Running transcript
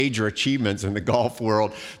major achievements in the golf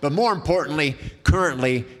world, but more importantly,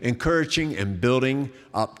 currently encouraging and building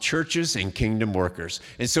up churches and kingdom workers.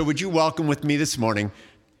 And so would you welcome with me this morning,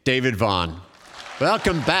 David Vaughan.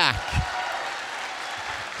 Welcome back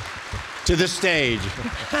to the stage.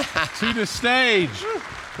 To the stage.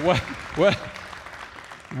 Well,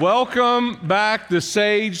 welcome back, the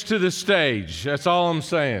sage to the stage. That's all I'm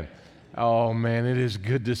saying. Oh, man, it is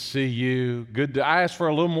good to see you. I asked for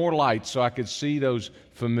a little more light so I could see those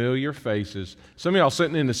familiar faces. Some of y'all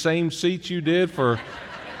sitting in the same seats you did for,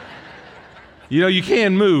 you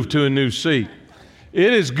can move to a new seat.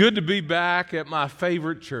 It is good to be back at my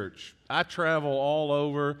favorite church. I travel all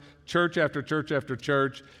over, church after church after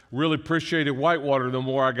church. Really appreciated Whitewater the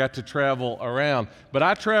more I got to travel around. But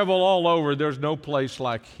I travel all over. There's no place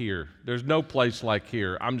like here. There's no place like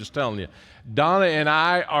here. I'm just telling you. Donna and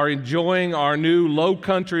I are enjoying our new low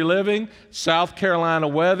country living, South Carolina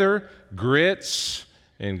weather, grits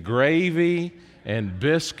and gravy and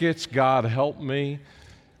biscuits. God help me.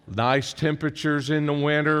 Nice temperatures in the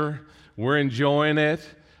winter. We're enjoying it.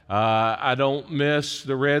 I don't miss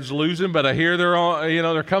the Reds losing, but I hear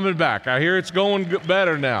they're coming back. I hear it's going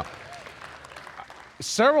better now.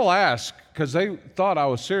 Several asked, because they thought I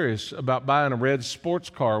was serious about buying a Reds sports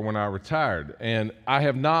car when I retired, and I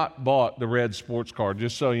have not bought the Reds sports car,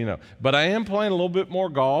 just so you know. But I am playing a little bit more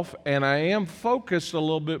golf, and I am focused a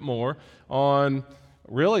little bit more on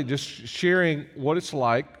really just sharing what it's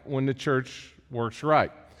like when the church works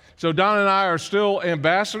right. So Don and I are still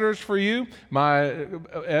ambassadors for you. My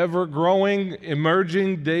ever-growing,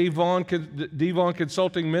 emerging Vaughan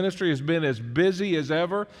Consulting Ministry has been as busy as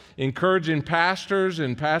ever, encouraging pastors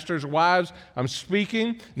and pastors' wives. I'm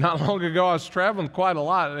speaking. Not long ago, I was traveling quite a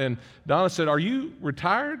lot, and Donna said, "Are you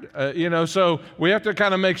retired?" So we have to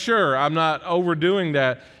kind of make sure I'm not overdoing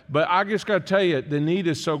that. But I just got to tell you, the need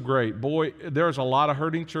is so great. Boy, there's a lot of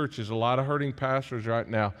hurting churches, a lot of hurting pastors right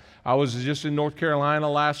now. I was just in North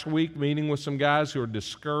Carolina last week meeting with some guys who are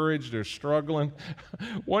discouraged, they're struggling.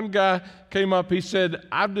 One guy came up, he said,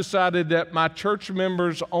 "I've decided that my church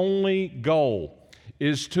members' only goal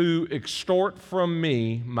is to extort from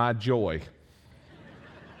me my joy."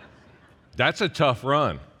 That's a tough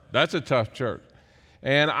run. That's a tough church.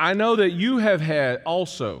 And I know that you have had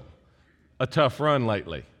also a tough run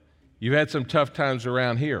lately. You had some tough times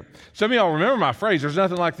around here. Some of y'all remember my phrase, there's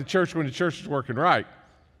nothing like the church when the church is working right.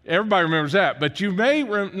 Everybody remembers that, but you may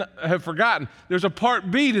have forgotten there's a part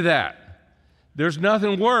B to that. There's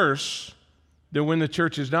nothing worse than when the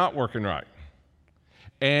church is not working right.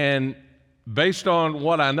 And based on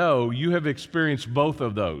what I know, you have experienced both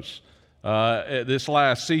of those this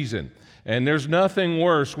last season. And there's nothing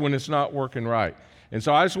worse when it's not working right. And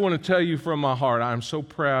so I just want to tell you from my heart, I'm so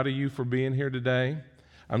proud of you for being here today.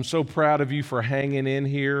 I'm so proud of you for hanging in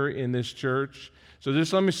here in this church. So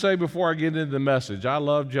just let me say before I get into the message, I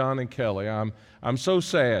love John and Kelly. I'm so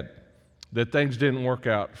sad that things didn't work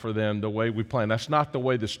out for them the way we planned. That's not the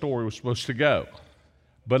way the story was supposed to go.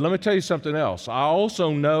 But let me tell you something else. I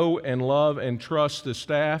also know and love and trust the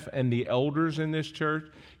staff and the elders in this church.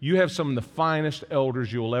 You have some of the finest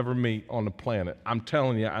elders you'll ever meet on the planet. I'm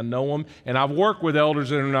telling you, I know them, and I've worked with elders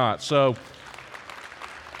that are not. So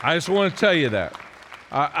I just want to tell you that.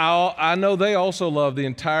 I know they also love the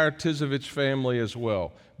entire Tizovich family as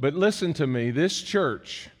well. But listen to me, this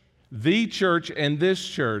church, the church and this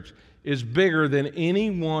church is bigger than any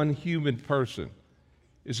one human person.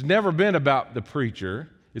 It's never been about the preacher.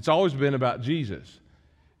 It's always been about Jesus.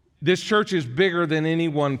 This church is bigger than any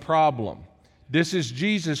one problem. This is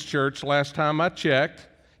Jesus' church. Last time I checked,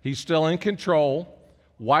 he's still in control.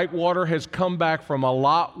 Whitewater has come back from a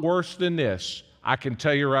lot worse than this. I can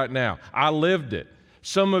tell you right now. I lived it.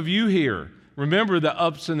 Some of you here remember the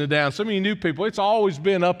ups and the downs. Some of you new people, it's always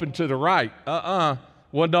been up and to the right.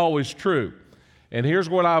 Wasn't always true. And here's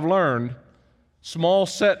what I've learned. Small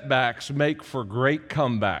setbacks make for great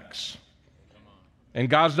comebacks. And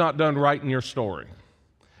God's not done writing your story.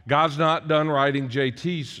 God's not done writing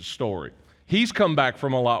JT's story. He's come back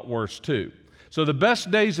from a lot worse too. So the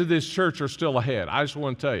best days of this church are still ahead. I just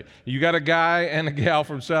want to tell you. You got a guy and a gal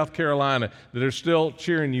from South Carolina that are still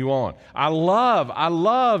cheering you on. I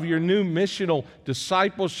love your new missional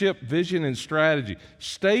discipleship vision and strategy.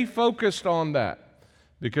 Stay focused on that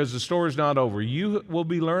because the story's not over. You will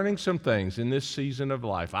be learning some things in this season of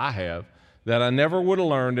life, I have, that I never would have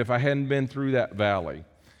learned if I hadn't been through that valley.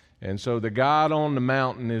 And so the God on the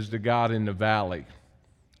mountain is the God in the valley,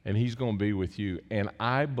 and he's going to be with you. And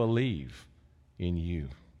I believe in you.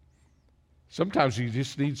 Sometimes you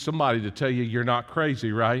just need somebody to tell you you're not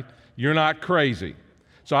crazy, right? You're not crazy.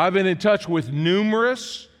 So I've been in touch with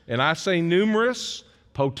numerous, and I say numerous,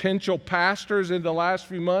 potential pastors in the last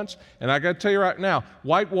few months, and I got to tell you right now,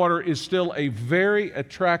 Whitewater is still a very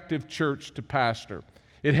attractive church to pastor.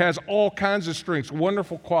 It has all kinds of strengths,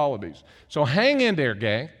 wonderful qualities. So hang in there,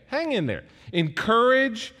 gang. Hang in there.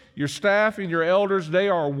 Encourage your staff and your elders. They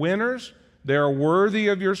are winners. They are worthy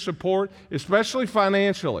of your support, especially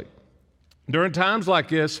financially. During times like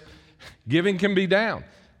this, giving can be down.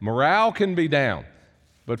 Morale can be down.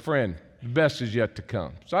 But friend, the best is yet to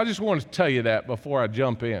come. So I just wanted to tell you that before I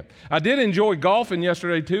jump in. I did enjoy golfing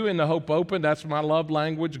yesterday too in the Hope Open. That's my love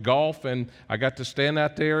language, golf, and I got to stand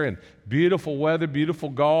out there in beautiful weather, beautiful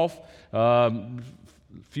golf.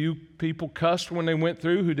 Few people cussed when they went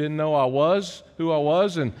through who didn't know who I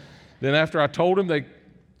was, and then after I told them, they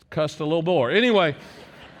cussed a little more. Anyway,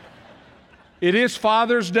 it is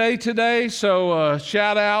Father's Day today, so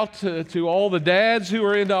shout out to all the dads who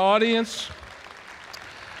are in the audience.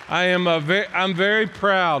 I'm very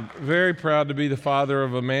proud to be the father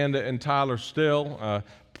of Amanda and Tyler Still.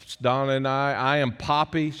 Donna and I am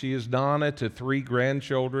Poppy, she is Donna, to 3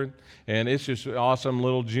 grandchildren. And it's just an awesome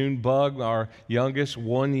little June bug, our youngest,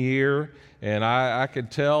 1 year. And I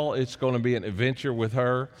could tell it's going to be an adventure with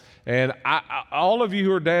her. And all of you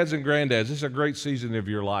who are dads and granddads, this is a great season of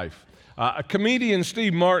your life. A comedian,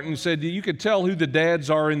 Steve Martin, said you could tell who the dads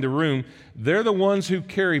are in the room. They're the ones who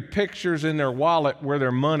carry pictures in their wallet where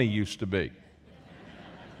their money used to be.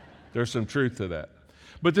 There's some truth to that.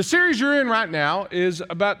 But the series you're in right now is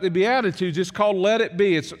about the Beatitudes. It's called Let It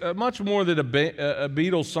Be. It's much more than a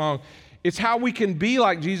Beatles song. It's how we can be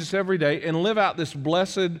like Jesus every day and live out this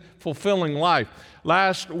blessed, fulfilling life.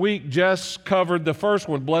 Last week, Jess covered the first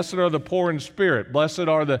one, blessed are the poor in spirit. Blessed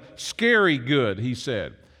are the scary good, he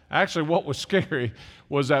said. Actually, what was scary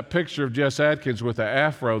was that picture of Jess Atkins with the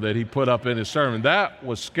afro that he put up in his sermon. That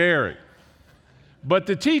was scary. But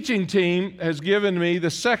the teaching team has given me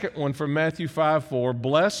the second one from Matthew 5:4.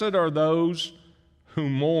 Blessed are those who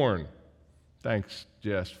mourn. Thanks,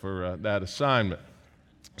 Jess, for that assignment.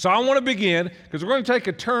 So I want to begin, because we're going to take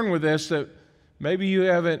a turn with this that maybe you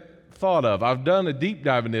haven't thought of. I've done a deep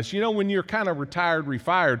dive in this. You know, when you're kind of retired,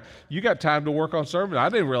 refired, you got time to work on sermons. I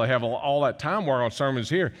didn't really have all that time working on sermons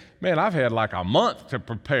here. Man, I've had like a month to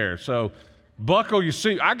prepare. So buckle your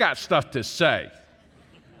seat. I got stuff to say.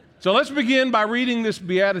 So let's begin by reading this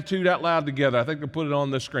beatitude out loud together. I think we'll put it on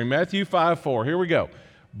the screen. Matthew 5:4. Here we go.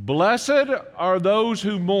 Blessed are those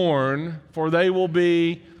who mourn, for they will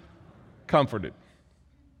be comforted.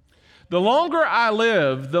 The longer I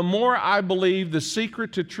live, the more I believe the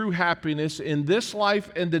secret to true happiness in this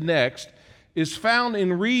life and the next is found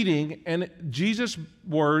in reading and Jesus'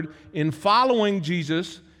 word, in following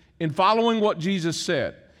Jesus, in following what Jesus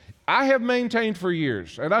said. I have maintained for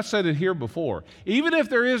years, and I said it here before, even if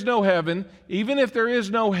there is no heaven, even if there is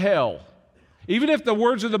no hell, even if the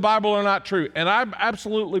words of the Bible are not true, and I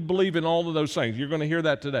absolutely believe in all of those things. You're going to hear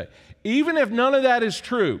that today. Even if none of that is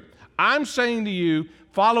true, I'm saying to you,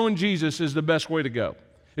 following Jesus is the best way to go.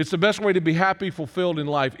 It's the best way to be happy, fulfilled in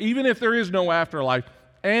life, even if there is no afterlife,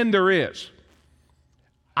 and there is.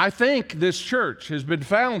 I think this church has been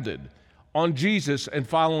founded on Jesus and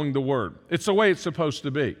following the Word. It's the way it's supposed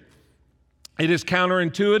to be. It is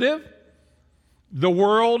counterintuitive. The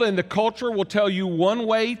world and the culture will tell you one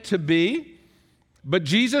way to be, but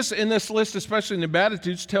Jesus in this list, especially in the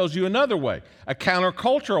Beatitudes, tells you another way, a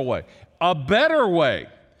countercultural way, a better way.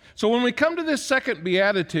 So when we come to this second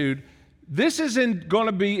beatitude, this is going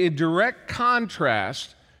to be a direct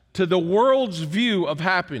contrast to the world's view of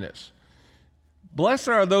happiness. Blessed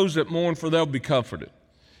are those that mourn, for they'll be comforted.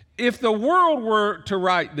 If the world were to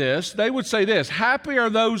write this, they would say this: happy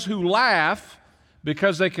are those who laugh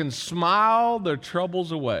because they can smile their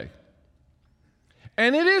troubles away.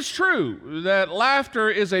 And it is true that laughter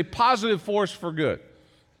is a positive force for good.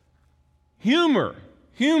 Humor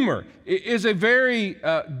is a very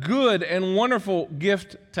good and wonderful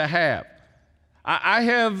gift to have.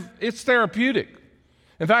 It's therapeutic.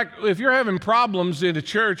 In fact, if you're having problems in a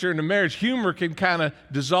church or in a marriage, humor can kind of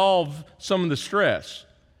dissolve some of the stress.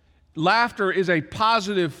 Laughter is a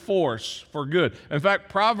positive force for good. In fact,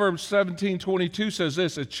 Proverbs 17:22 says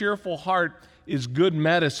this: a cheerful heart is good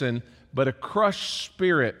medicine, but a crushed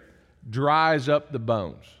spirit dries up the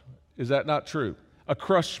bones. Is that not true? A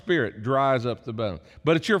crushed spirit dries up the bone,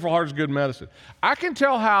 but a cheerful heart is good medicine. I can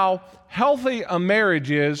tell how healthy a marriage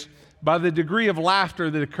is by the degree of laughter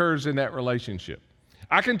that occurs in that relationship.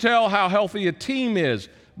 I can tell how healthy a team is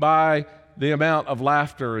by the amount of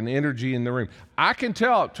laughter and energy in the room. I can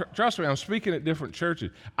tell, trust me, I'm speaking at different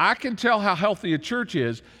churches. I can tell how healthy a church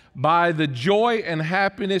is by the joy and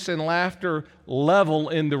happiness and laughter level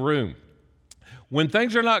in the room. When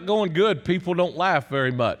things are not going good, people don't laugh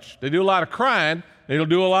very much. They do a lot of crying, It'll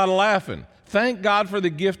do a lot of laughing. Thank God for the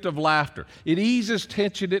gift of laughter. It eases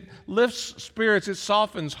tension. It lifts spirits. It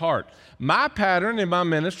softens heart. My pattern in my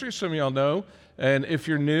ministry, some of y'all know, and if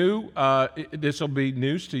you're new, this will be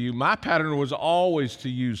news to you. My pattern was always to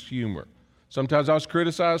use humor. Sometimes I was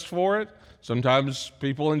criticized for it. Sometimes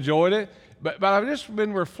people enjoyed it. But I've just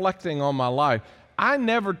been reflecting on my life. I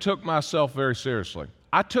never took myself very seriously.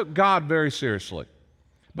 I took God very seriously.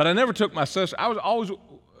 But I never took myself. I was always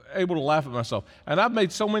able to laugh at myself. And I've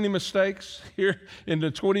made so many mistakes here in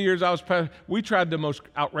the 20 years I was pastor. We tried the most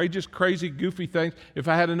outrageous, crazy, goofy things. If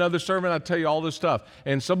I had another sermon, I'd tell you all this stuff.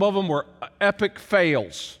 And some of them were epic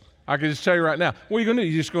fails. I can just tell you right now. What are you going to do?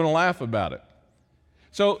 You're just going to laugh about it.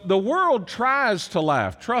 So the world tries to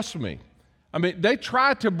laugh. Trust me. I mean, they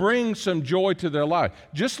try to bring some joy to their life.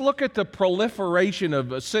 Just look at the proliferation of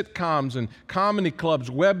sitcoms and comedy clubs,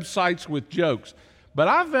 websites with jokes. But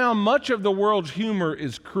I found much of the world's humor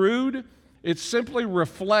is crude. It simply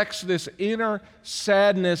reflects this inner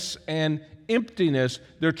sadness and emptiness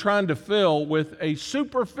they're trying to fill with a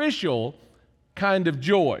superficial kind of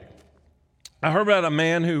joy. I heard about a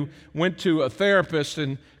man who went to a therapist,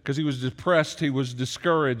 and because he was depressed, he was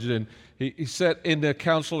discouraged, and he sat in the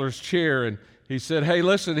counselor's chair, and he said, hey,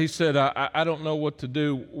 listen, he said, I don't know what to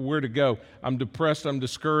do, where to go. I'm depressed, I'm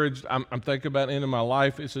discouraged, I'm thinking about ending my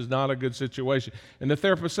life. This is not a good situation. And the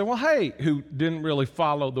therapist said, well, hey, who didn't really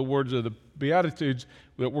follow the words of the Beatitudes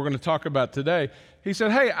that we're going to talk about today. He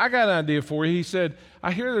said, hey, I got an idea for you. He said,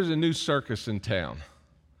 I hear there's a new circus in town.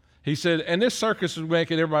 He said, and this circus is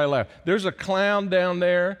making everybody laugh. There's a clown down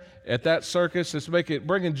there at that circus that's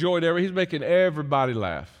bringing joy to everybody. He's making everybody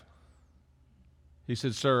laugh. He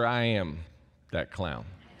said, sir, I am that clown.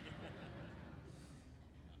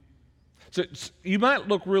 So you might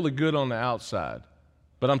look really good on the outside,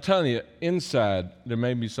 but I'm telling you, inside, there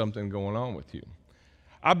may be something going on with you.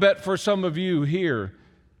 I bet for some of you here,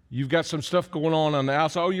 you've got some stuff going on the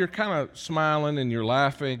outside. Oh, you're kind of smiling and you're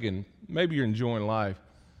laughing and maybe you're enjoying life.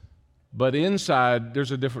 But inside,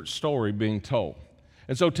 there's a different story being told.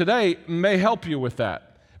 And so today may help you with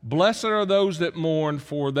that. Blessed are those that mourn,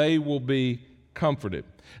 for they will be comforted.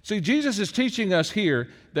 See, Jesus is teaching us here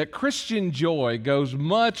that Christian joy goes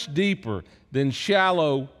much deeper than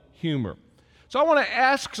shallow humor. So I want to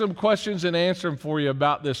ask some questions and answer them for you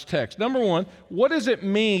about this text. Number one, what does it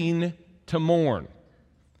mean to mourn?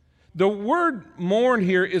 The word mourn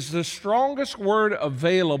here is the strongest word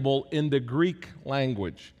available in the Greek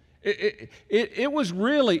language. It was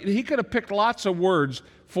really, he could have picked lots of words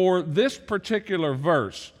for this particular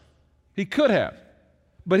verse. He could have.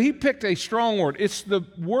 But he picked a strong word. It's the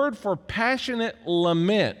word for passionate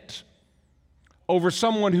lament over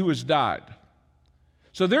someone who has died.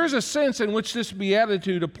 So there's a sense in which this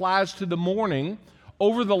beatitude applies to the mourning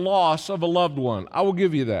over the loss of a loved one. I will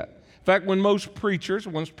give you that. In fact, when most preachers,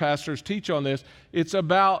 once pastors teach on this, it's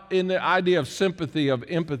about in the idea of sympathy, of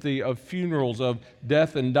empathy, of funerals, of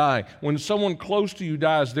death and dying. When someone close to you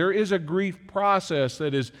dies, there is a grief process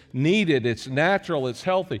that is needed. It's natural, it's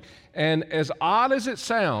healthy. And as odd as it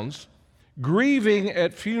sounds, grieving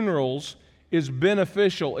at funerals is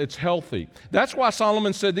beneficial, it's healthy. That's why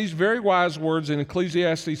Solomon said these very wise words in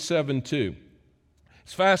Ecclesiastes 7:2.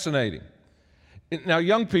 It's fascinating. Now,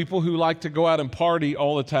 young people who like to go out and party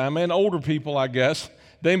all the time, and older people, I guess,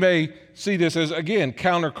 they may see this as, again,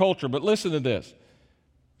 counterculture. But listen to this.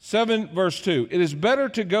 7 verse 2. It is better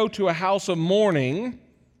to go to a house of mourning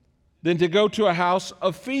than to go to a house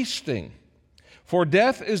of feasting. For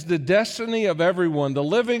death is the destiny of everyone. The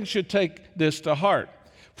living should take this to heart.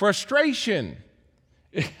 Frustration.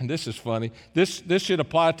 This is funny. This should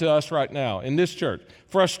apply to us right now in this church.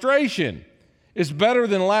 Frustration is better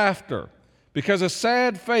than laughter, because a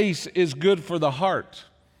sad face is good for the heart.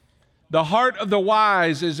 The heart of the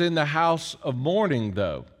wise is in the house of mourning,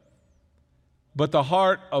 though, but the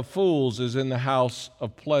heart of fools is in the house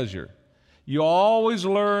of pleasure. You always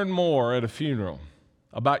learn more at a funeral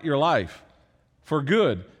about your life for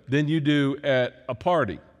good than you do at a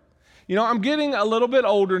party. You know, I'm getting a little bit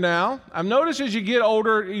older now. I've noticed as you get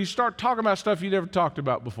older, you start talking about stuff you never talked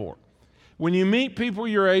about before. When you meet people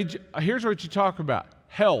your age, here's what you talk about: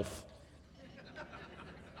 health.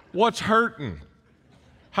 What's hurting?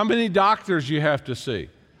 How many doctors you have to see?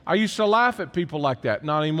 I used to laugh at people like that.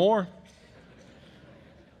 Not anymore.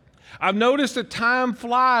 I've noticed that time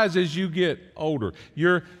flies as you get older.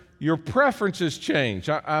 Your preferences change.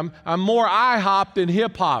 I'm more IHOP than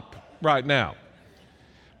hip-hop right now.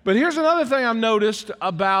 But here's another thing I've noticed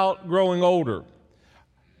about growing older.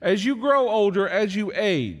 As you grow older, as you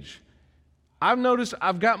age, I've noticed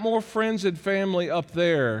I've got more friends and family up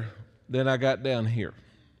there than I got down here.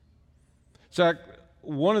 So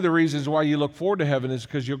one of the reasons why you look forward to heaven is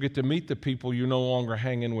because you'll get to meet the people you're no longer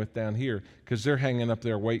hanging with down here, because they're hanging up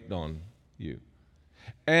there waiting on you.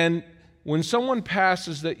 And when someone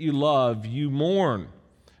passes that you love, you mourn,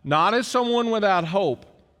 not as someone without hope,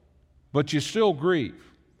 but you still grieve.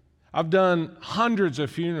 I've done hundreds of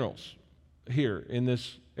funerals here in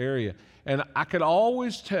this area, and I could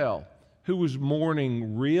always tell who was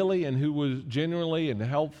mourning really and who was genuinely and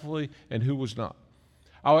helpfully and who was not.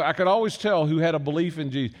 I could always tell who had a belief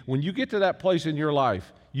in Jesus. When you get to that place in your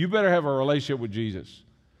life, you better have a relationship with Jesus.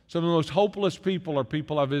 Some of the most hopeless people are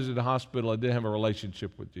people I visited in the hospital that didn't have a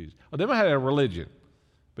relationship with Jesus. Well, they might have a religion,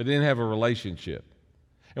 but they didn't have a relationship.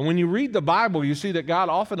 And when you read the Bible, you see that God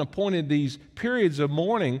often appointed these periods of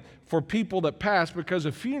mourning for people that passed, because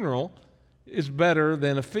a funeral is better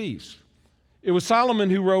than a feast. It was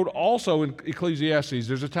Solomon who wrote also in Ecclesiastes,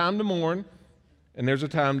 there's a time to mourn and there's a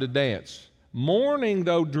time to dance. Mourning,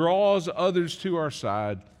 though, draws others to our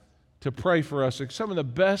side to pray for us. And some of the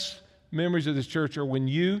best memories of this church are when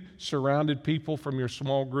you surrounded people from your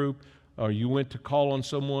small group, or you went to call on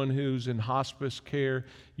someone who's in hospice care.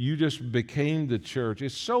 You just became the church.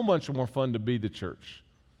 It's so much more fun to be the church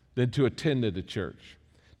than to attend to the church.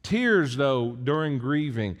 Tears, though, during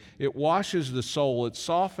grieving, it washes the soul. It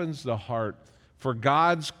softens the heart for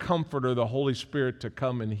God's comforter, the Holy Spirit, to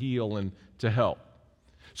come and heal and to help.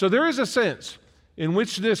 So there is a sense in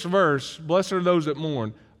which this verse, blessed are those that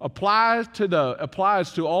mourn, applies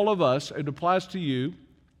to all of us. It applies to you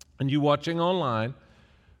and you watching online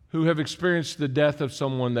who have experienced the death of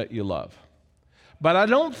someone that you love. But I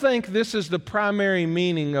don't think this is the primary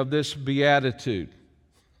meaning of this beatitude.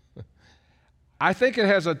 I think it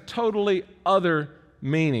has a totally other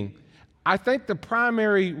meaning. I think the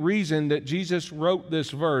primary reason that Jesus wrote this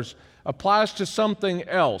verse applies to something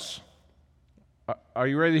else. Are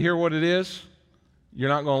you ready to hear what it is? You're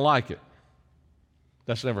not going to like it.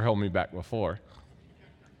 That's never held me back before.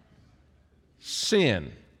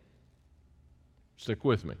 Sin. Stick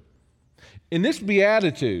with me. In this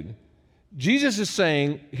beatitude, Jesus is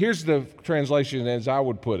saying, here's the translation as I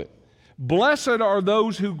would put it, blessed are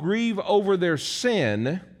those who grieve over their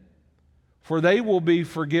sin, for they will be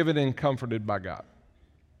forgiven and comforted by God.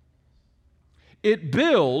 It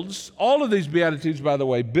builds, all of these Beatitudes, by the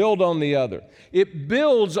way, build on the other. It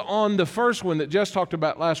builds on the first one that Jess talked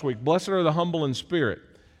about last week, blessed are the humble in spirit.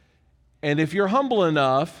 And if you're humble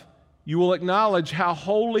enough, you will acknowledge how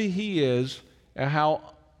holy He is and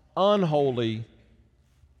how unholy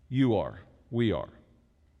we are.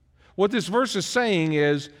 What this verse is saying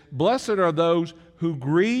is, blessed are those who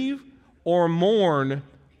grieve or mourn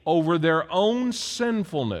over their own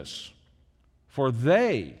sinfulness, for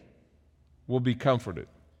they will be comforted.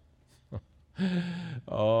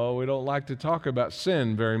 Oh, we don't like to talk about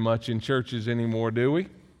sin very much in churches anymore, do we?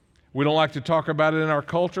 We don't like to talk about it in our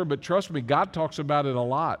culture, but trust me, God talks about it a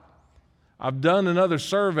lot. I've done another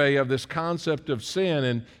survey of this concept of sin,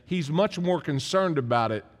 and He's much more concerned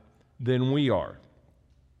about it than we are.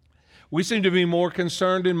 We seem to be more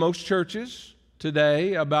concerned in most churches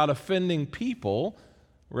today about offending people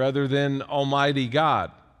rather than Almighty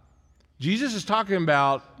God. Jesus is talking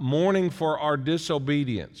about mourning for our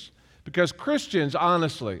disobedience. Because Christians,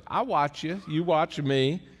 honestly, I watch you, you watch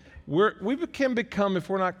me, we can become, if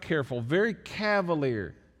we're not careful, very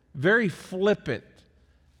cavalier, very flippant,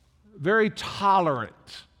 very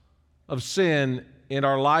tolerant of sin in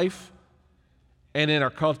our life and in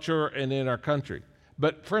our culture and in our country.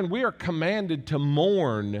 But friend, we are commanded to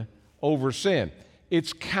mourn over sin.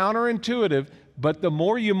 It's counterintuitive, but the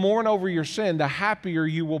more you mourn over your sin, the happier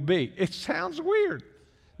you will be. It sounds weird.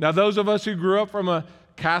 Now, those of us who grew up from a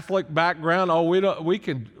Catholic background,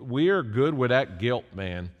 we are good with that guilt,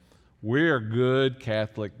 man. We're good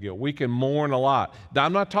Catholic guilt. We can mourn a lot. Now,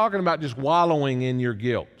 I'm not talking about just wallowing in your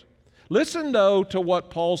guilt. Listen, though, to what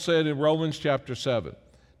Paul said in Romans chapter 7.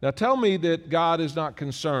 Now, tell me that God is not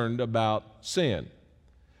concerned about sin.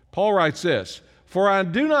 Paul writes this, for I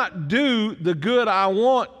do not do the good I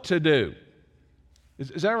want to do. Has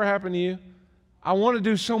that ever happened to you? I want to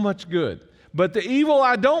do so much good. But the evil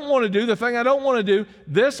I don't want to do, the thing I don't want to do,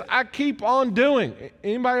 this I keep on doing.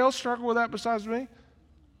 Anybody else struggle with that besides me?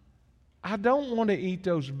 I don't want to eat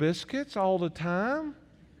those biscuits all the time,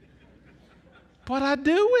 but I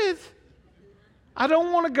do it. I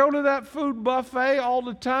don't want to go to that food buffet all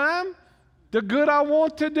the time. The good I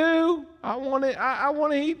want to do, I want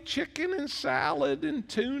to eat chicken and salad and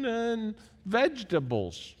tuna and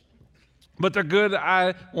vegetables. But the good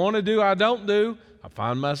I want to do, I don't do. I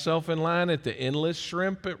find myself in line at the endless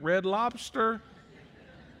shrimp at Red Lobster.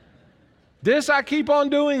 This I keep on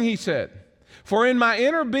doing, he said. For in my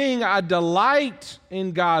inner being I delight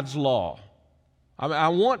in God's law. I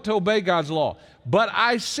want to obey God's law. But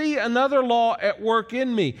I see another law at work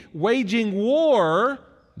in me, waging war.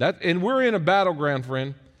 And we're in a battleground,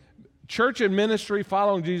 friend. Church and ministry,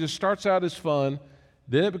 following Jesus, starts out as fun,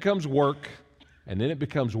 then it becomes work, and then it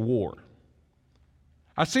becomes war.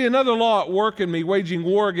 I see another law at work in me, waging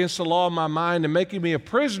war against the law of my mind and making me a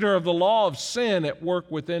prisoner of the law of sin at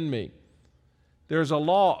work within me. There's a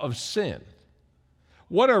law of sin.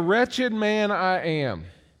 What a wretched man I am.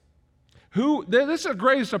 This is the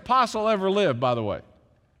greatest apostle ever lived, by the way.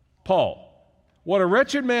 Paul. What a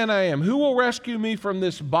wretched man I am. Who will rescue me from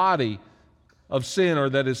this body of sin or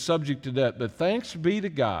that is subject to death? But thanks be to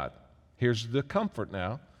God. Here's the comfort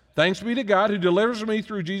now. Thanks be to God who delivers me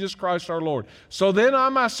through Jesus Christ our Lord. So then I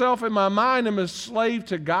myself in my mind am a slave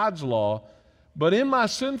to God's law, but in my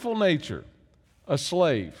sinful nature, a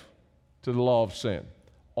slave to the law of sin.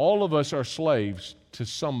 All of us are slaves to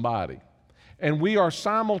somebody. And we are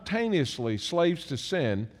simultaneously slaves to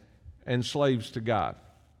sin and slaves to God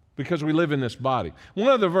because we live in this body. One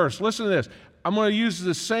other verse, listen to this. I'm going to use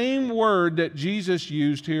the same word that Jesus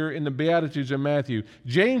used here in the Beatitudes in Matthew.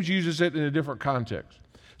 James uses it in a different context.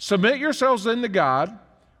 Submit yourselves then to God,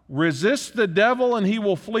 resist the devil and he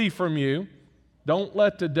will flee from you. Don't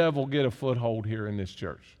let the devil get a foothold here in this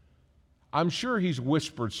church. I'm sure he's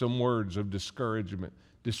whispered some words of discouragement,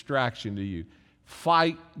 distraction to you.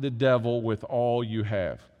 Fight the devil with all you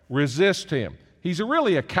have. Resist him. He's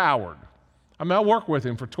really a coward. I work with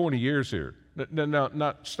him for 20 years here. No,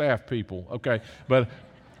 not staff people, okay? But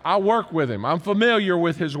I work with him. I'm familiar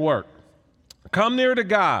with his work. Come near to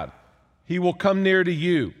God. He will come near to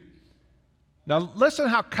you. Now, listen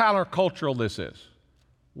how countercultural this is.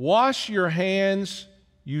 Wash your hands,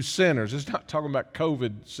 you sinners. It's not talking about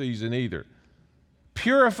COVID season either.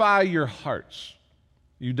 Purify your hearts,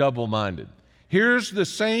 you double-minded. Here's the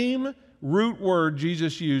same root word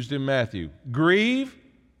Jesus used in Matthew. Grieve,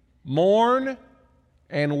 mourn,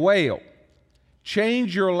 and wail.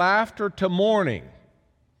 Change your laughter to mourning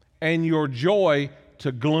and your joy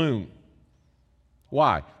to gloom.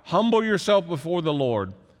 Why? Humble yourself before the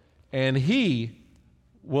Lord, and He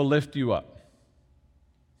will lift you up.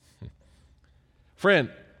 Friend,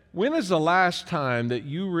 when is the last time that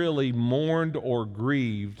you really mourned or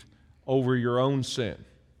grieved over your own sin?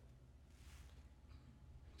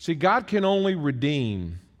 See, God can only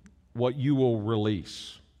redeem what you will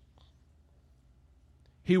release.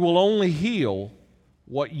 He will only heal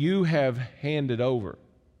what you have handed over.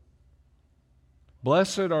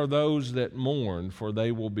 Blessed are those that mourn, for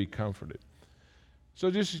they will be comforted.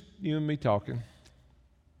 So just you and me talking.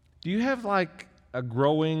 Do you have like a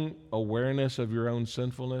growing awareness of your own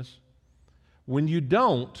sinfulness? When you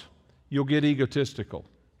don't, you'll get egotistical.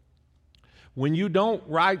 When you don't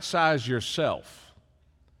right-size yourself,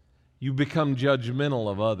 you become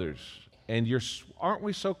judgmental of others. And aren't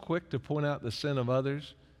we so quick to point out the sin of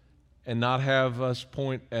others and not have us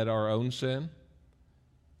point at our own sin?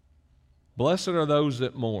 Blessed are those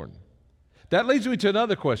that mourn. That leads me to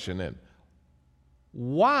another question then.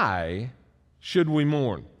 Why should we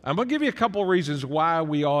mourn? I'm going to give you a couple of reasons why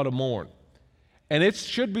we ought to mourn. And it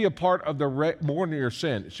should be a part of the mourning your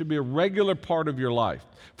sin. It should be a regular part of your life.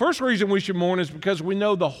 First reason we should mourn is because we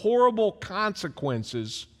know the horrible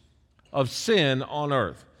consequences of sin on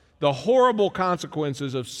earth. The horrible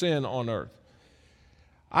consequences of sin on earth.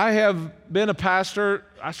 I have been a pastor.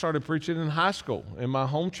 I started preaching in high school in my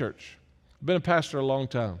home church. Been a pastor a long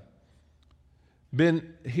time.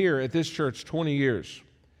 Been here at this church 20 years.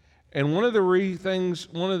 And one of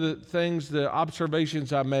the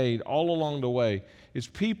observations I made all along the way is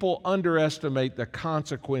people underestimate the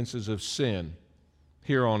consequences of sin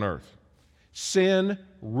here on earth. Sin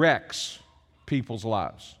wrecks people's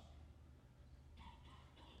lives.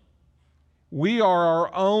 We are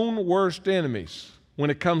our own worst enemies when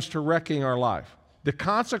it comes to wrecking our life. The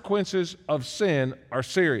consequences of sin are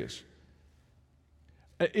serious.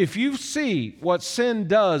 If you see what sin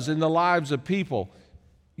does in the lives of people,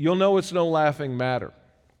 you'll know it's no laughing matter.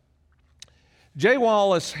 J.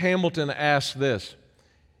 Wallace Hamilton asked this: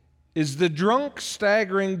 is the drunk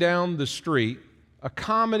staggering down the street a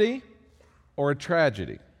comedy or a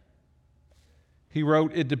tragedy? He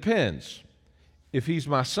wrote, it depends. If he's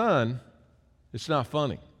my son, it's not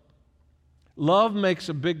funny. Love makes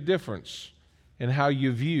a big difference in how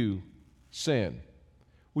you view sin.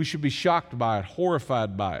 We should be shocked by it,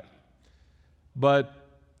 horrified by it. But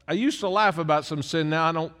I used to laugh about some sin. Now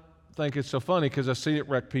I don't think it's so funny because I see it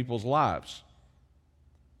wreck people's lives.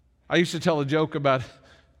 I used to tell a joke about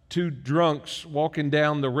two drunks walking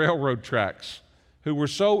down the railroad tracks who were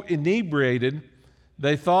so inebriated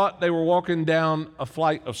they thought they were walking down a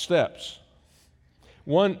flight of steps.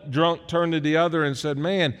 One drunk turned to the other and said,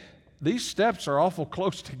 "Man, these steps are awful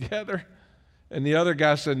close together." And the other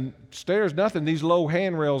guy said, "Stairs, nothing. These low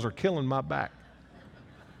handrails are killing my back."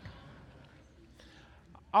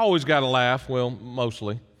 I always got to laugh, well,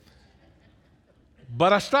 mostly.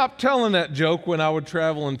 But I stopped telling that joke when I would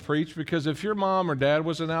travel and preach, because if your mom or dad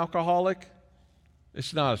was an alcoholic,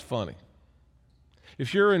 it's not as funny.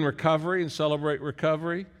 If you're in recovery and celebrate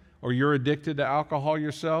recovery, or you're addicted to alcohol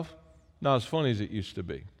yourself, not as funny as it used to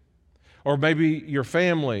be. Or maybe your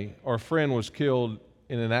family or friend was killed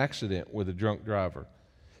in an accident with a drunk driver.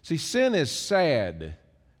 See, sin is sad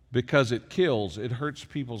because it kills, it hurts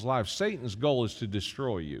people's lives. Satan's goal is to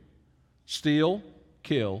destroy you. Steal,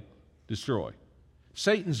 kill, destroy.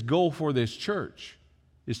 Satan's goal for this church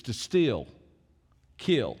is to steal,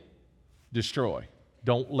 kill, destroy.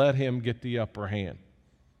 Don't let him get the upper hand.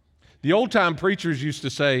 The old-time preachers used to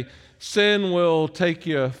say, sin will take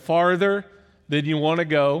you farther than you want to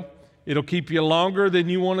go, it'll keep you longer than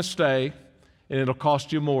you want to stay, and it'll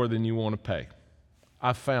cost you more than you want to pay.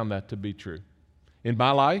 I've found that to be true in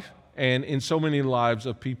my life and in so many lives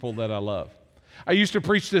of people that I love. I used to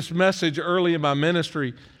preach this message early in my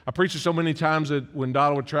ministry. I preached it so many times that when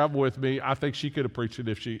Donna would travel with me, I think she could have preached it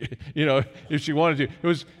if she, if she wanted to. It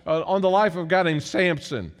was on the life of a guy named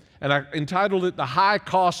Samson, and I entitled it "The High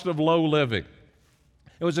Cost of Low Living."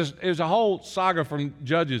 It was a whole saga from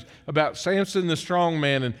Judges about Samson the strong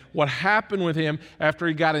man and what happened with him after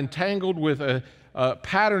he got entangled with a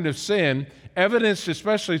pattern of sin, evidenced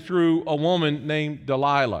especially through a woman named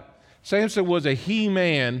Delilah. Samson was a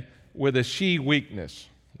he-man with a she weakness.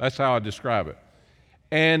 That's how I describe it.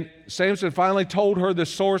 And Samson finally told her the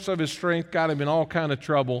source of his strength, got him in all kind of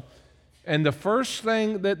trouble. And the first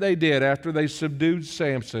thing that they did after they subdued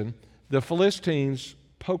Samson, the Philistines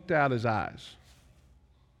poked out his eyes,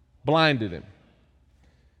 blinded him.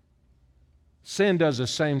 Sin does the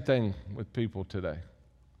same thing with people today.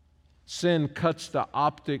 Sin cuts the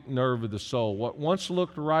optic nerve of the soul. What once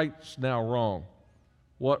looked right is now wrong.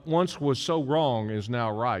 What once was so wrong is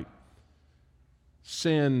now right.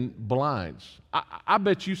 Sin blinds. I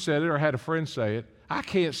bet you said it or had a friend say it. I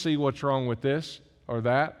can't see what's wrong with this or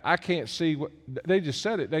that. I can't see what, they just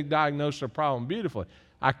said it. They diagnosed their problem beautifully.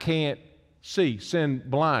 I can't see. Sin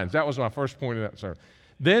blinds. That was my first point of that sermon.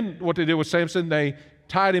 Then what they did with Samson, they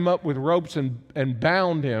tied him up with ropes and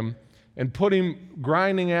bound him and put him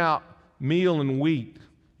grinding out meal and wheat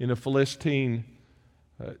in a Philistine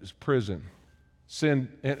prison. Sin,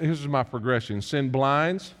 and this is my progression. Sin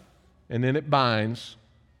blinds, and then it binds,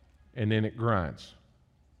 and then it grinds.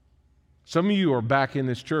 Some of you are back in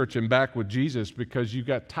this church and back with Jesus because you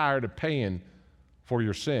got tired of paying for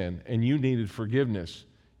your sin, and you needed forgiveness.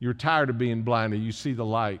 You're tired of being blinded. You see the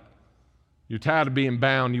light. You're tired of being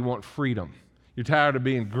bound. You want freedom. You're tired of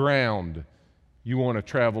being ground. You want to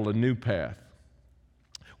travel a new path.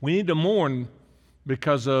 We need to mourn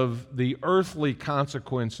because of the earthly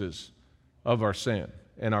consequences of our sin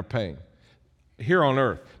and our pain here on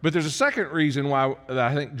earth. But there's a second reason why, that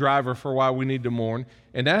I think, driver for why we need to mourn,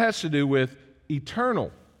 and that has to do with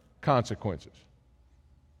eternal consequences.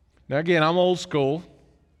 Now, again, I'm old school.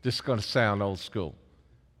 This is going to sound old school.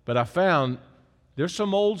 But I found there's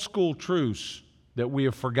some old school truths that we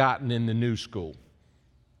have forgotten in the new school.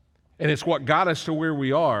 And it's what got us to where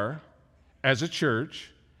we are as a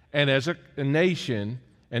church and as a nation,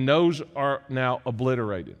 and those are now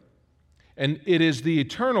obliterated. And it is the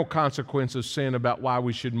eternal consequence of sin about why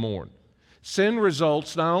we should mourn. Sin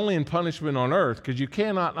results not only in punishment on earth, because you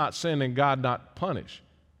cannot not sin and God not punish.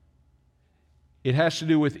 It has to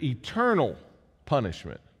do with eternal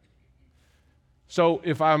punishment. So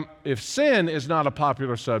if sin is not a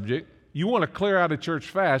popular subject, you want to clear out of church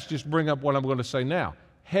fast, just bring up what I'm going to say now.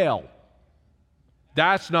 Hell.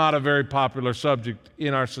 That's not a very popular subject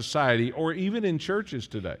in our society or even in churches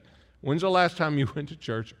today. When's the last time you went to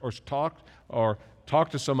church or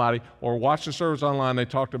talked to somebody or watched a service online they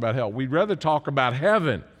talked about hell? We'd rather talk about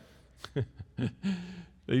heaven. They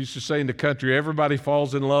used to say in the country, everybody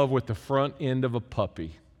falls in love with the front end of a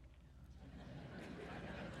puppy.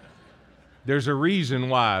 There's a reason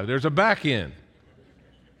why. There's a back end.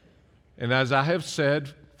 And as I have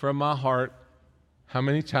said from my heart, how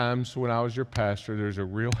many times when I was your pastor, there's a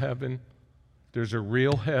real heaven, there's a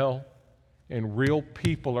real hell, and real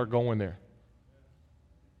people are going there.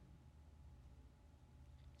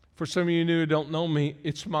 For some of you who don't know me,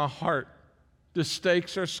 it's my heart. The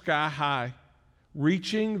stakes are sky high.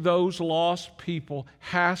 Reaching those lost people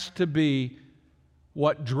has to be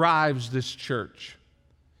what drives this church.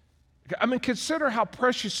 I mean, consider how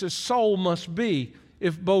precious a soul must be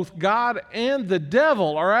if both God and the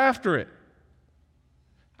devil are after it.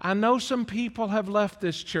 I know some people have left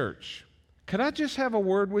this church. Could I just have a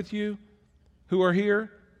word with you who are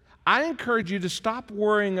here? I encourage you to stop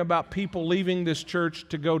worrying about people leaving this church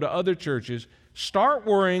to go to other churches. Start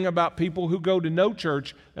worrying about people who go to no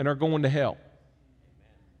church and are going to hell.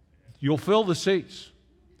 You'll fill the seats.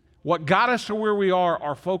 What got us to where we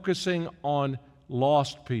are focusing on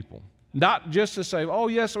lost people. Not just to say, oh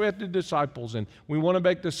yes, we have to do disciples and we want to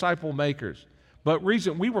make disciple makers. But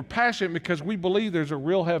we were passionate because we believe there's a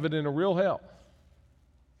real heaven and a real hell.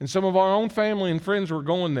 And some of our own family and friends were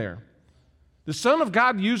going there. The Son of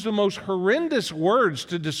God used the most horrendous words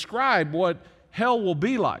to describe what hell will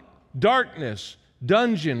be like. Darkness,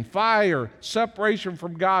 dungeon, fire, separation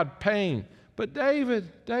from God, pain. But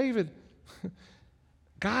David,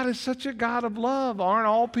 God is such a God of love. Aren't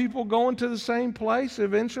all people going to the same place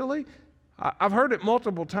eventually? I've heard it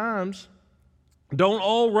multiple times. Don't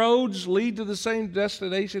all roads lead to the same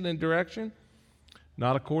destination and direction?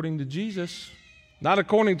 Not according to Jesus. Not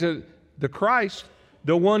according to the Christ,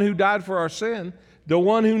 the one who died for our sin, the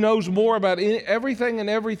one who knows more about everything and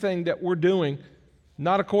everything that we're doing,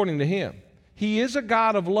 not according to him. He is a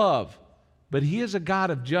God of love, but he is a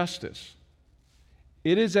God of justice.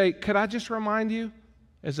 Could I just remind you,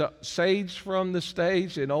 as a sage from the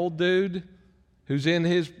stage, an old dude who's in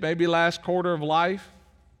his maybe last quarter of life,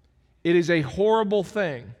 it is a horrible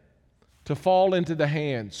thing to fall into the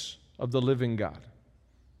hands of the living God.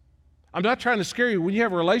 I'm not trying to scare you. When you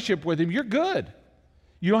have a relationship with him, you're good.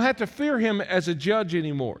 You don't have to fear him as a judge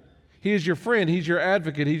anymore. He is your friend. He's your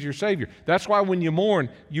advocate. He's your Savior. That's why when you mourn,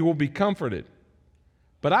 you will be comforted.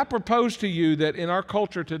 But I propose to you that in our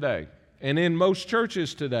culture today, and in most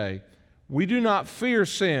churches today, we do not fear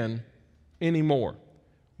sin anymore.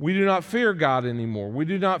 We do not fear God anymore. We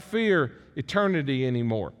do not fear eternity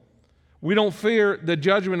anymore. We don't fear the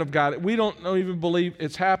judgment of God. We don't even believe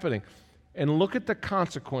it's happening. And look at the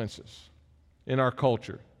consequences in our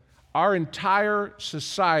culture. Our entire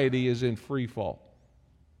society is in free fall.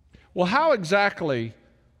 Well, how exactly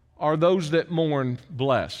are those that mourn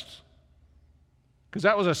blessed? Because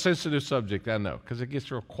that was a sensitive subject, I know, because it gets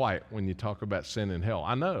real quiet when you talk about sin and hell.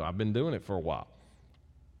 I know, I've been doing it for a while.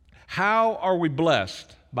 How are we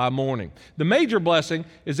blessed by mourning? The major blessing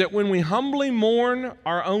is that when we humbly mourn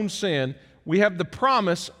our own sin, we have the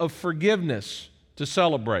promise of forgiveness to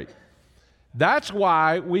celebrate. That's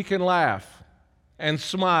why we can laugh and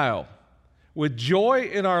smile with joy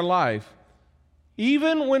in our life,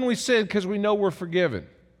 even when we sin, because we know we're forgiven.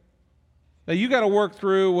 Now, you got to work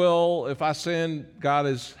through, well, if I sin, God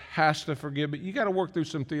has to forgive me. You got to work through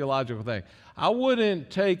some theological things. I wouldn't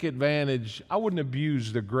take advantage, I wouldn't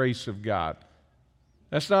abuse the grace of God.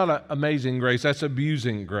 That's not amazing grace, that's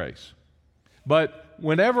abusing grace. But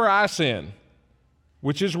whenever I sin,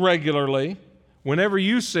 which is regularly, whenever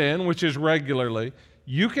you sin, which is regularly,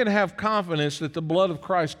 you can have confidence that the blood of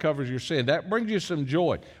Christ covers your sin. That brings you some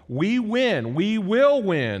joy. We win. We will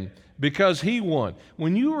win because he won.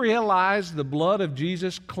 When you realize the blood of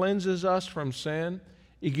Jesus cleanses us from sin,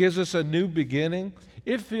 it gives us a new beginning.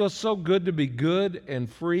 It feels so good to be good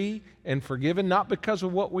and free and forgiven, not because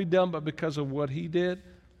of what we've done, but because of what he did.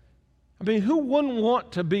 I mean, who wouldn't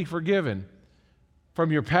want to be forgiven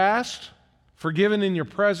from your past, forgiven in your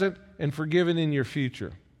present, and forgiven in your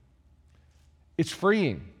future? It's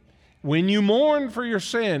freeing. When you mourn for your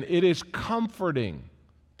sin, it is comforting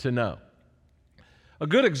to know. A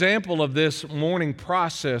good example of this mourning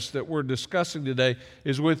process that we're discussing today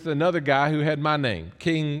is with another guy who had my name,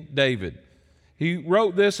 King David. He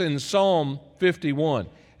wrote this in Psalm 51.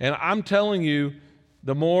 And I'm telling you,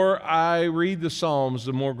 the more I read the Psalms,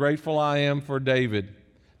 the more grateful I am for David.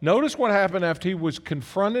 Notice what happened after he was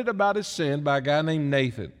confronted about his sin by a guy named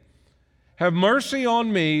Nathan. Have mercy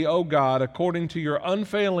on me, O God, according to your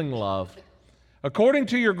unfailing love. According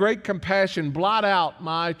to your great compassion, blot out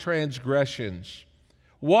my transgressions.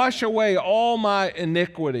 Wash away all my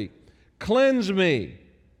iniquity. Cleanse me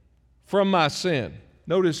from my sin.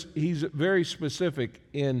 Notice he's very specific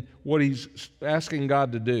in what he's asking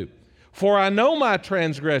God to do. For I know my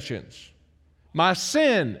transgressions. My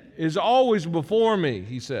sin is always before me,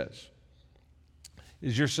 he says.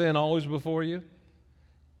 Is your sin always before you?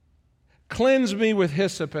 Cleanse me with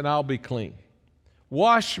hyssop and I'll be clean.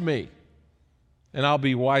 Wash me and I'll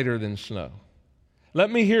be whiter than snow. Let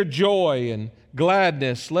me hear joy and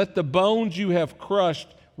gladness. Let the bones you have crushed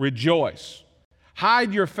rejoice.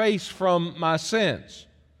 Hide your face from my sins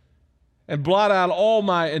and blot out all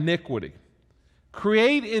my iniquity.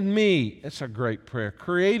 Create in me, it's a great prayer,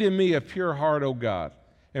 create in me a pure heart, O God,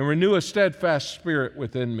 and renew a steadfast spirit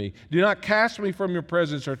within me. Do not cast me from your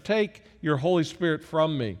presence or take your Holy Spirit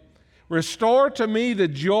from me. Restore to me the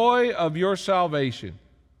joy of your salvation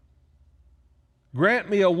Grant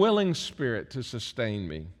me a willing spirit to sustain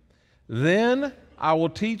me. Then I will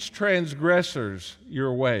teach transgressors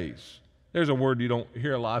your ways. There's a word you don't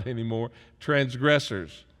hear a lot anymore.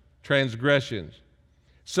 Transgressors, transgressions.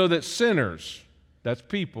 So that sinners, that's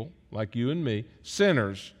people like you and me,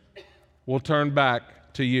 sinners will turn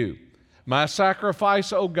back to you. My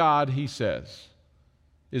sacrifice, O God, he says,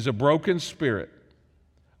 is a broken spirit,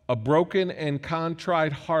 a broken and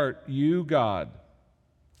contrite heart you, God,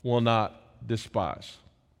 will not despise.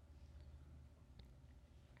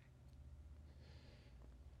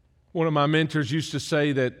 One of my mentors used to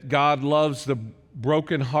say that God loves the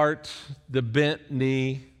broken heart, the bent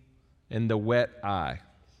knee, and the wet eye,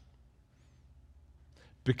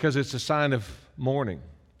 because it's a sign of mourning,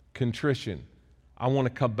 contrition. I want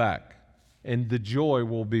to come back, and the joy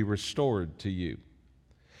will be restored to you.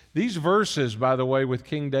 These verses, by the way, with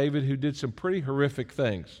King David, who did some pretty horrific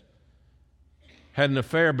things, had an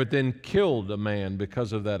affair but then killed a man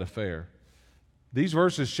because of that affair. These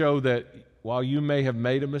verses show that while you may have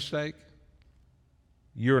made a mistake,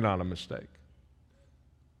 you're not a mistake.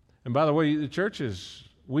 And by the way, the churches,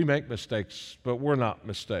 we make mistakes, but we're not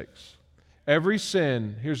mistakes. Every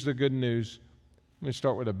sin, here's the good news. Let me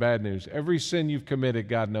start with the bad news. Every sin you've committed,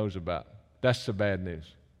 God knows about. That's the bad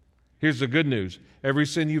news. Here's the good news. Every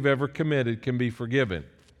sin you've ever committed can be forgiven,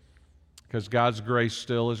 because God's grace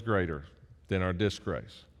still is greater than our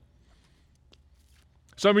disgrace.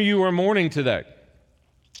 Some of you are mourning today.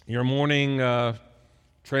 You're mourning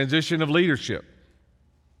transition of leadership.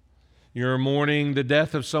 You're mourning the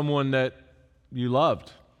death of someone that you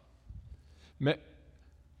loved.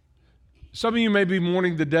 Some of you may be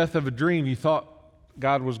mourning the death of a dream you thought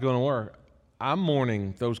God was going to work. I'm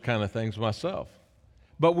mourning those kind of things myself.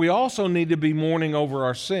 But we also need to be mourning over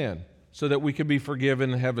our sin so that we can be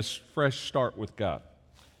forgiven and have a fresh start with God.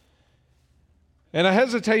 And I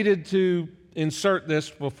hesitated to insert this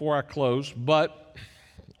before I close, but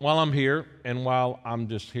while I'm here and while I'm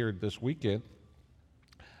just here this weekend,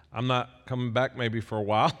 I'm not coming back maybe for a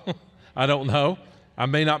while. I don't know. I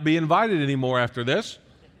may not be invited anymore after this.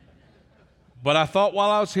 But I thought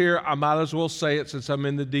while I was here, I might as well say it since I'm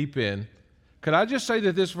in the deep end. Could I just say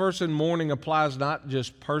that this verse in mourning applies not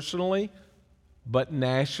just personally, but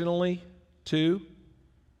nationally too?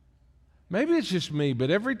 Maybe it's just me,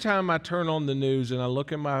 but every time I turn on the news and I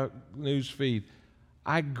look at my news feed,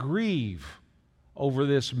 I grieve over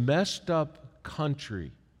this messed up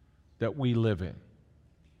country that we live in.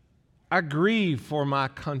 I grieve for my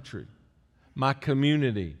country, my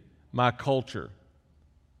community, my culture.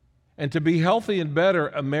 And to be healthy and better,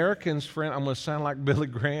 Americans, friend, I'm going to sound like Billy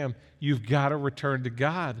Graham, you've got to return to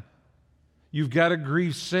God. You've got to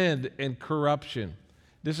grieve sin and corruption.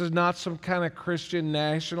 This is not some kind of Christian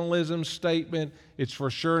nationalism statement. It's for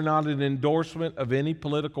sure not an endorsement of any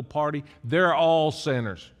political party. They're all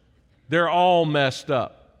sinners. They're all messed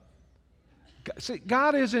up. See,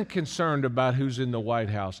 God isn't concerned about who's in the White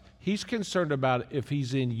House. He's concerned about if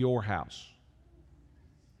he's in your house,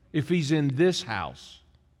 if he's in this house.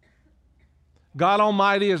 God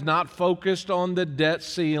Almighty is not focused on the debt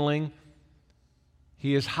ceiling.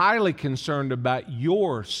 He is highly concerned about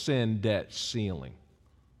your sin debt ceiling.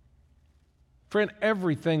 Friend,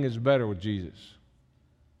 everything is better with Jesus.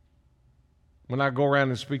 When I go around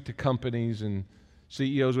and speak to companies and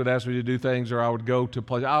CEOs would ask me to do things, or I would go to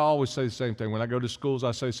places, I always say the same thing. When I go to schools,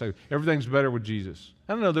 I say the same. Everything's better with Jesus.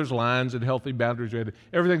 I don't know, there's lines and healthy boundaries.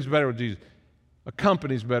 Everything's better with Jesus. A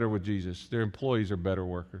company's better with Jesus. Their employees are better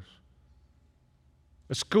workers.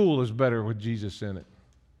 A school is better with Jesus in it.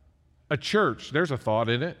 A church, there's a thought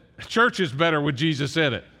in it. A church is better with Jesus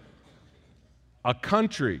in it. A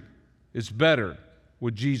country is better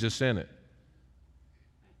with Jesus in it.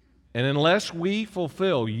 And unless we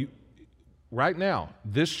fulfill right now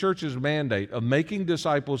this church's mandate of making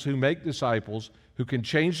disciples who make disciples who can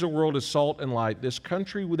change the world as salt and light, this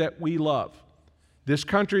country that we love, this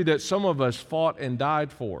country that some of us fought and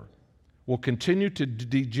died for, will continue to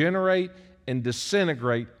degenerate and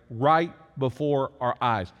disintegrate right before our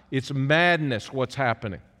eyes. It's madness what's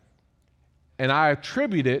happening. And I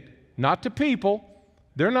attribute it not to people.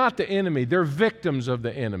 They're not the enemy. They're victims of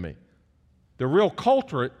the enemy. The real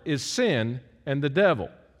culprit is sin and the devil.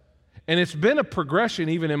 And it's been a progression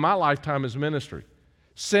even in my lifetime as ministry.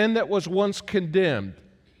 Sin that was once condemned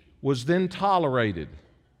was then tolerated.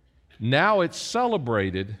 Now it's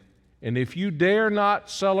celebrated. And if you dare not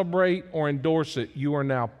celebrate or endorse it, you are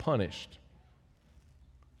now punished.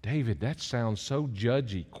 David, that sounds so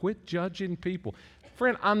judgy. Quit judging people.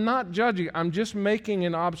 Friend, I'm not judging. I'm just making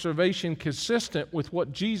an observation consistent with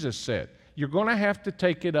what Jesus said. You're going to have to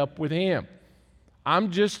take it up with him. I'm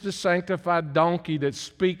just the sanctified donkey that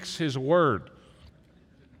speaks his word.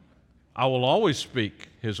 I will always speak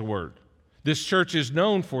his word. This church is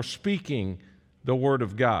known for speaking the word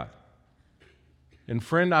of God. And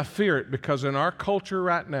friend, I fear it because in our culture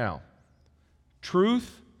right now,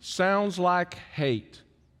 truth sounds like hate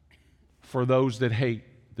for those that hate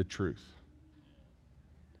the truth.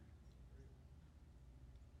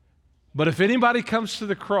 But if anybody comes to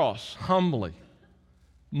the cross humbly,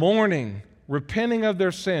 mourning, repenting of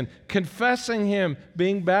their sin, confessing him,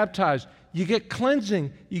 being baptized, you get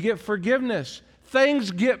cleansing, you get forgiveness.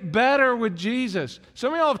 Things get better with Jesus.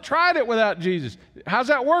 Some of y'all have tried it without Jesus. How's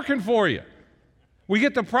that working for you? We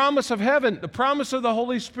get the promise of heaven, the promise of the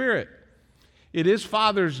Holy Spirit. It is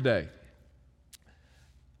Father's Day.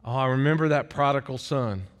 Oh, I remember that prodigal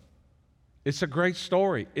son. It's a great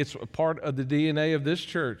story. It's a part of the DNA of this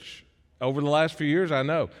church. Over the last few years, I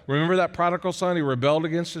know. Remember that prodigal son? He rebelled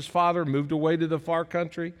against his father, moved away to the far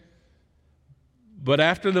country. But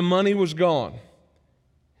after the money was gone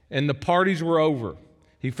and the parties were over,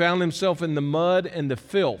 he found himself in the mud and the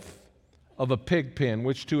filth of a pig pen,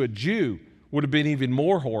 which to a Jew would have been even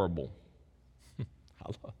more horrible.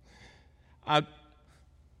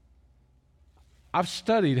 I've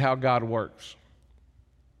studied how God works.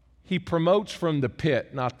 He promotes from the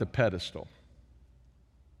pit, not the pedestal.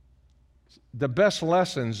 The best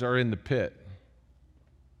lessons are in the pit.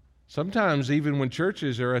 Sometimes even when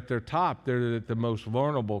churches are at their top, they're at the most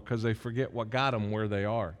vulnerable because they forget what got them where they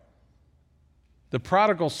are. The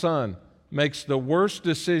prodigal son makes the worst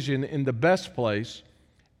decision in the best place,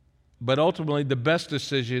 but ultimately the best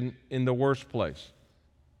decision in the worst place.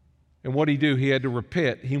 And what did he do? He had to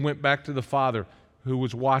repent. He went back to the father who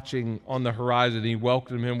was watching on the horizon. He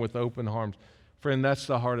welcomed him with open arms. Friend, that's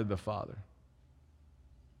the heart of the Father.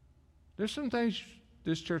 There's some things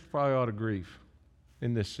this church probably ought to grieve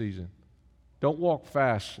in this season. Don't walk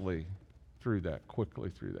quickly through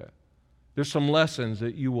that. There's some lessons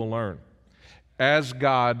that you will learn. As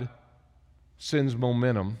God sends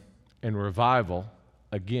momentum and revival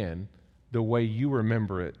again, the way you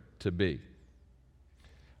remember it to be.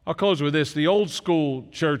 I'll close with this. The old school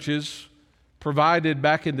churches provided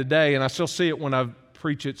back in the day, and I still see it when I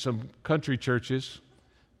preach at some country churches,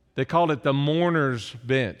 they called it the mourner's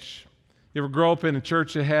bench. You ever grow up in a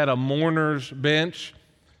church that had a mourner's bench?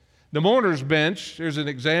 The mourner's bench, here's an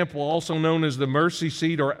example, also known as the mercy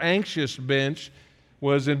seat or anxious bench,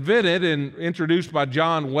 was invented and introduced by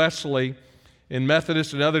John Wesley in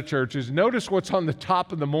Methodist and other churches. Notice what's on the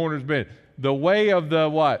top of the mourner's bench. The way of the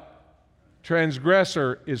what?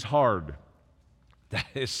 Transgressor is hard. That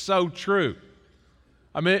is so true.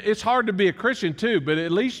 I mean, it's hard to be a Christian too, but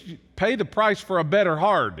at least pay the price for a better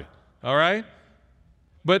hard, all right?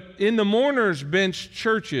 But in the mourner's bench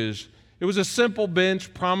churches, it was a simple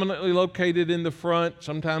bench prominently located in the front,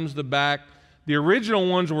 sometimes the back. The original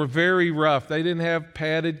ones were very rough. They didn't have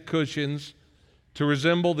padded cushions to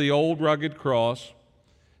resemble the old rugged cross.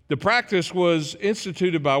 The practice was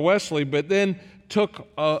instituted by Wesley, but then took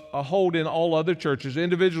a hold in all other churches.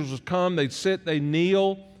 Individuals would come, they'd sit, they'd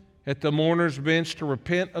kneel at the mourner's bench to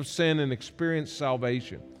repent of sin and experience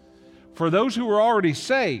salvation. For those who were already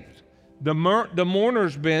saved, the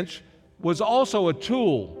mourner's bench was also a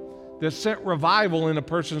tool that sent revival in a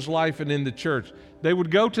person's life and in the church. They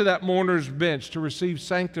would go to that mourner's bench to receive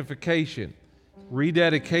sanctification,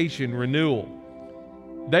 rededication,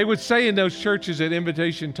 renewal. They would say in those churches at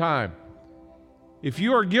invitation time, if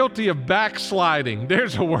you are guilty of backsliding,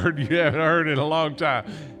 there's a word you haven't heard in a long time.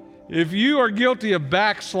 If you are guilty of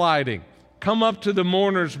backsliding, come up to the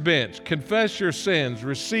mourner's bench, confess your sins,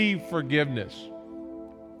 receive forgiveness.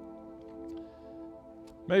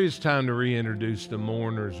 Maybe it's time to reintroduce the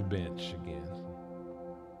mourner's bench again.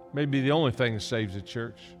 Maybe the only thing that saves a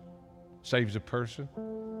church, saves a person,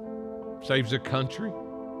 saves a country,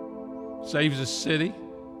 saves a city.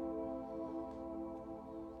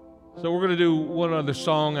 So we're going to do one other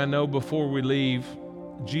song, I know, before we leave.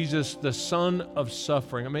 Jesus, the Son of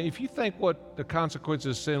Suffering. I mean, if you think what the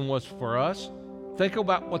consequences of sin was for us, think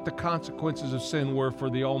about what the consequences of sin were for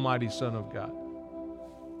the Almighty Son of God,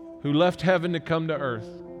 who left heaven to come to earth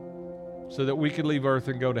so that we could leave earth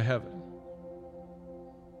and go to heaven.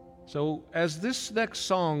 So as this next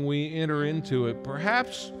song we enter into it,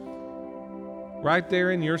 perhaps right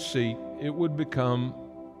there in your seat, it would become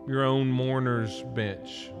your own mourner's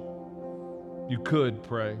bench. You could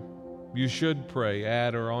pray. You should pray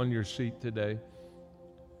at or on your seat today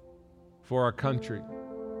for our country,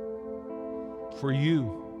 for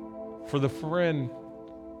you, for the friend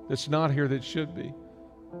that's not here that should be,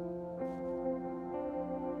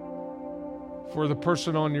 for the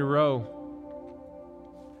person on your row.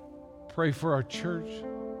 Pray for our church.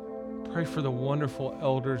 Pray for the wonderful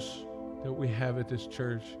elders that we have at this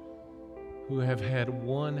church. who have had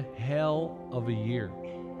one hell of a year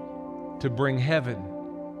to bring heaven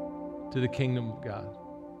to the kingdom of God.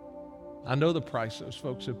 I know the price those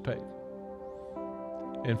folks have paid.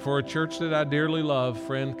 And for a church that I dearly love,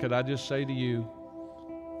 friend, could I just say to you,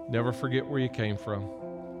 never forget where you came from,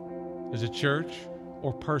 as a church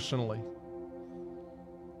or personally.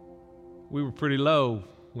 We were pretty low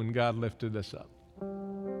when God lifted us up,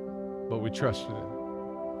 but we trusted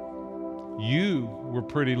Him. You were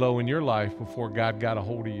pretty low in your life before God got a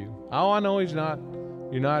hold of you. Oh, I know you're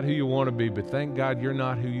not who you want to be, but thank God you're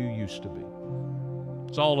not who you used to be.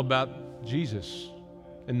 It's all about Jesus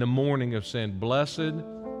and the mourning of sin. Blessed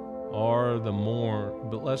are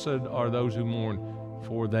those who mourn,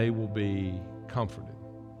 for they will be comforted.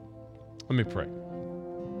 Let me pray.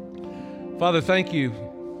 Father, thank you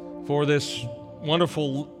for this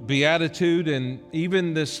wonderful beatitude and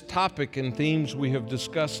even this topic and themes we have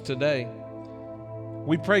discussed today.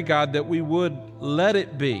 We pray, God, that we would let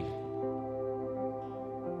it be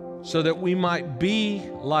so that we might be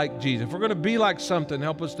like Jesus. If we're going to be like something,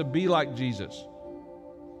 help us to be like Jesus.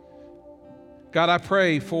 God, I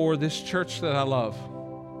pray for this church that I love,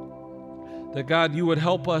 that, God, you would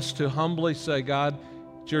help us to humbly say, God,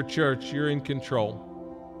 it's your church, you're in control.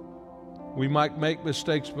 We might make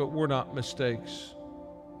mistakes, but we're not mistakes,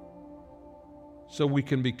 so we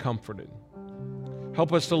can be comforted.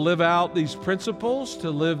 Help us to live out these principles, to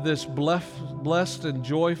live this blessed and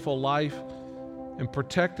joyful life, and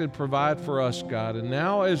protect and provide for us, God. And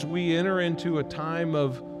now as we enter into a time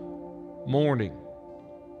of mourning,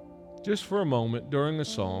 just for a moment during the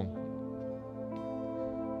song,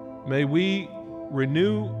 may we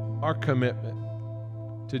renew our commitment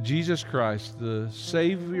to Jesus Christ, the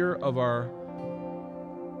Savior of our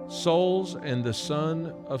souls and the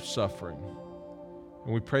Son of suffering.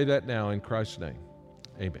 And we pray that now in Christ's name.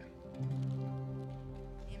 Amen.